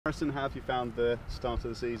Harrison, how have you found the start of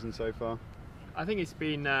the season so far? I think it's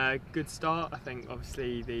been a good start. I think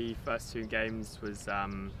obviously the first two games was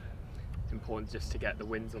important just to get the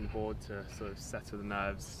wins on the board to sort of settle the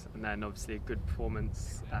nerves, and then obviously a good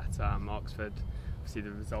performance at Oxford. Obviously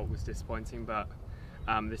the result was disappointing, but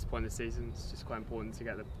this point of the season it's just quite important to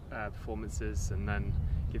get the performances, and then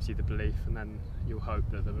gives you the belief, and then you'll hope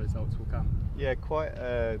that the results will come. Yeah, quite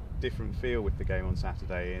a different feel with the game on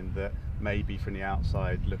Saturday, in that maybe from the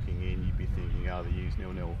outside looking in you'd be thinking, oh, the U's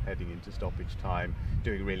 0-0 heading into stoppage time,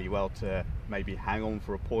 doing really well to maybe hang on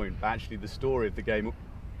for a point, but actually the story of the game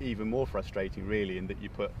even more frustrating really, in that you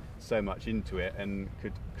put so much into it and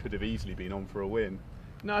could have easily been on for a win.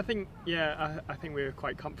 No, I think I think we were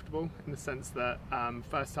quite comfortable in the sense that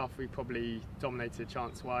first half we probably dominated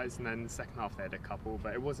chance-wise, and then second half they had a couple,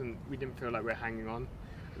 but we didn't feel like we were hanging on,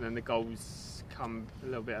 and then the goals come a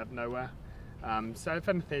little bit out of nowhere. So if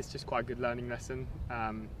anything, it's just quite a good learning lesson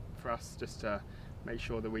for us, just to make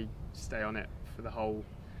sure that we stay on it for the whole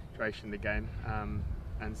duration of the game.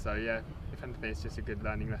 And so yeah, if anything, it's just a good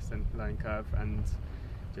learning curve, and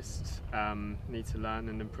just need to learn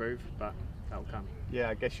and improve, but that'll come. Yeah,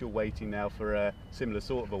 I guess you're waiting now for a similar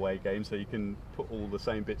sort of away game so you can put all the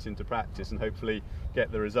same bits into practice and hopefully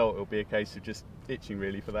get the result. It'll be a case of just itching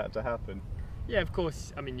really for that to happen. Yeah, of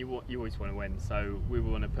course. I mean, you always want to win, so we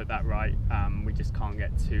want to put that right. We just can't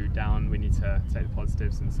get too down. We need to take the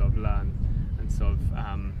positives and sort of learn and sort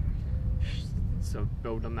of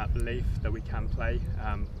build on that belief that we can play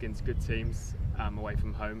against good teams away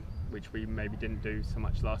from home, which we maybe didn't do so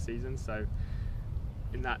much last season. So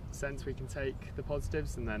in that sense, we can take the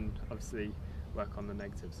positives and then obviously work on the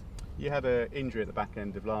negatives. You had an injury at the back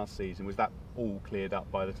end of last season. Was that all cleared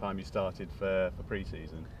up by the time you started for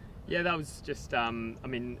pre-season? Yeah, that was just, I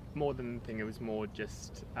mean, more than anything, it was more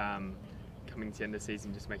just coming to the end of the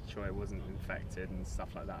season, just making sure it wasn't infected and stuff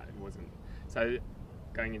like that. It wasn't. So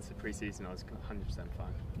going into pre-season, I was 100%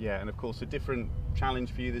 fine. Yeah, and of course a different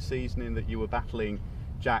challenge for you this season, in that you were battling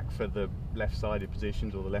Jack for the left-sided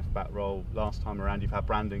positions or the left-back role last time around. You've had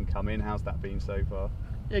Brandon come in. How's that been so far?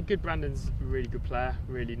 Yeah, good. Brandon's a really good player,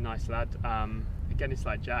 really nice lad. Again, it's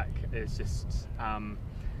like Jack. It's just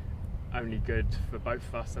only good for both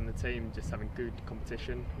of us and the team, just having good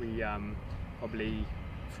competition. We probably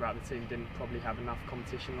throughout the team didn't probably have enough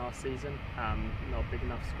competition last season, not a big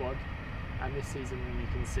enough squad, and this season you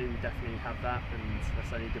can see we definitely have that, and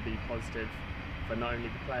that's only to be positive for not only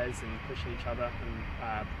the players and pushing each other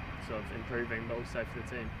and sort of improving, but also for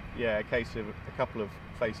the team. Yeah, a case of a couple of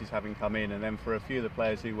faces having come in, and then for a few of the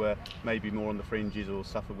players who were maybe more on the fringes or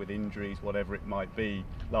suffered with injuries, whatever it might be,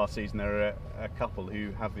 last season there are a couple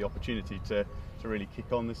who have the opportunity to really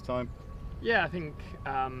kick on this time. Yeah, I think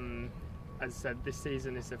as I said, this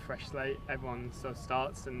season is a fresh slate. Everyone sort of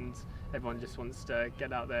starts and everyone just wants to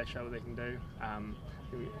get out there, show what they can do.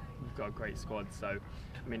 We've got a great squad, so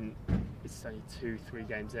I mean, it's only 2-3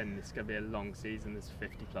 games in. It's going to be a long season. There's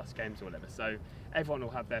 50 plus games or whatever, so everyone will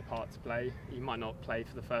have their part to play. You might not play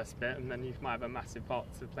for the first bit, and then you might have a massive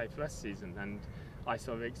part to play for the rest of the season, and I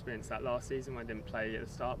sort of experienced that last season when I didn't play at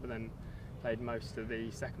the start, but then played most of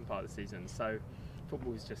the second part of the season. So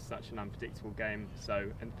football is just such an unpredictable game,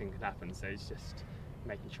 so anything can happen, so it's just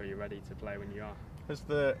making sure you're ready to play when you are. Has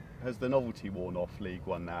the novelty worn off League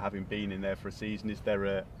One now, having been in there for a season? Is there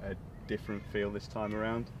a different feel this time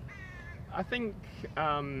around? I think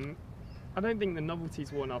I don't think the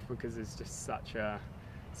novelty's worn off, because it's just such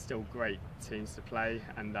still great teams to play,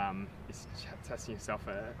 and it's testing yourself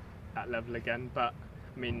at that level again. But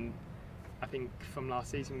I mean, I think from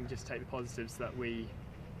last season we just take the positives that we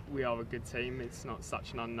are a good team. It's not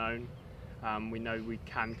such an unknown. We know we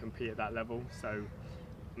can compete at that level, so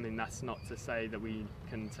I mean, that's not to say that we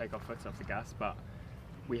can take our foot off the gas, but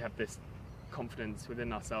we have this confidence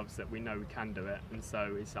within ourselves that we know we can do it, and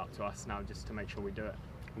so it's up to us now just to make sure we do it.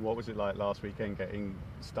 What was it like last weekend, getting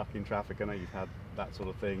stuck in traffic? I know you've had that sort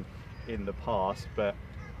of thing in the past, but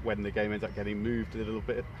when the game ends up getting moved a little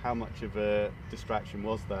bit, how much of a distraction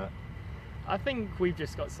was that? I think we've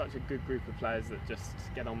just got such a good group of players that just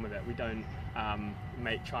get on with it. We don't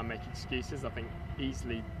try and make excuses. I think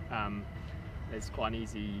easily there's quite an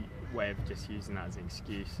easy way of just using that as an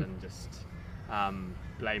excuse and just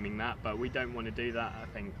blaming that, but we don't want to do that.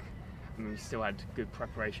 I mean, we still had good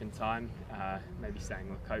preparation time, maybe staying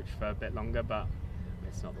with coach for a bit longer, but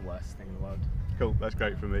it's not the worst thing in the world. Cool, that's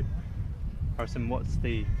great from me. Harrison, what's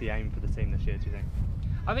the aim for the team this year, do you think?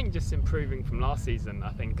 I think just improving from last season.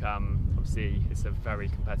 I think obviously it's a very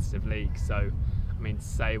competitive league, so I mean, to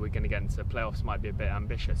say we're going to get into playoffs might be a bit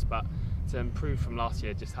ambitious, but to improve from last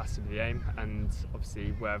year just has to be the aim, and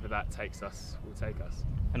obviously wherever that takes us will take us.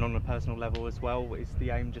 And on a personal level as well, is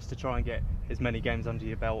the aim just to try and get as many games under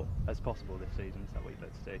your belt as possible this season? Is that what you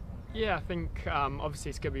look to do? Yeah, I think obviously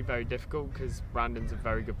it's going to be very difficult because Brandon's a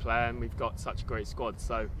very good player and we've got such a great squad.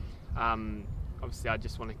 So obviously I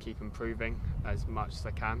just want to keep improving as much as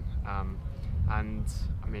I can. And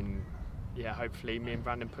I mean, yeah, hopefully me and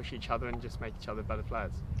Brandon push each other and just make each other better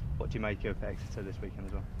players. What do you make of Exeter this weekend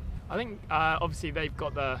as well? I think obviously they've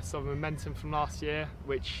got the sort of momentum from last year,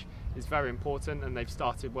 which is very important, and they've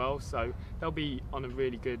started well. So they'll be on a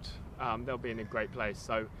really good, they'll be in a great place.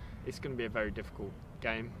 So it's going to be a very difficult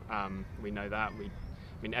game. We know that.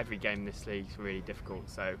 I mean, every game in this league is really difficult.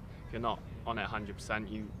 So if you're not on it 100%,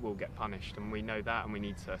 you will get punished, and we know that. And we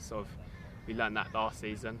need to we learned that last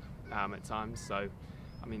season at times. So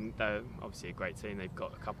I mean, they're obviously a great team. They've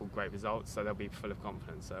got a couple of great results, so they'll be full of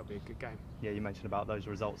confidence. So it'll be a good game. Yeah, you mentioned about those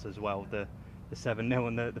results as well. The 7-0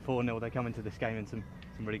 and the 4-0. They come into this game in some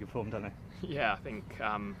really good form, don't they? Yeah, I think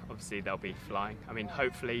obviously they'll be flying. I mean,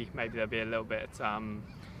 hopefully maybe there'll be a little bit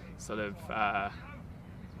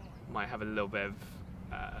might have a little bit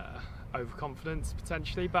of overconfidence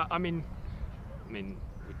potentially, but I mean,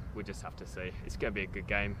 we'll just have to see. It's going to be a good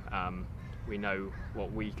game. We know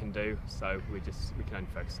what we can do, so we can only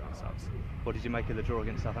focus on ourselves. What did you make of the draw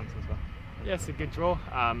against Southampton as well? Yeah, it's a good draw.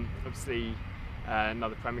 Obviously,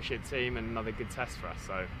 another Premiership team and another good test for us.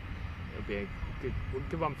 So it'll be a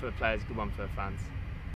good one for the players, good one for the fans.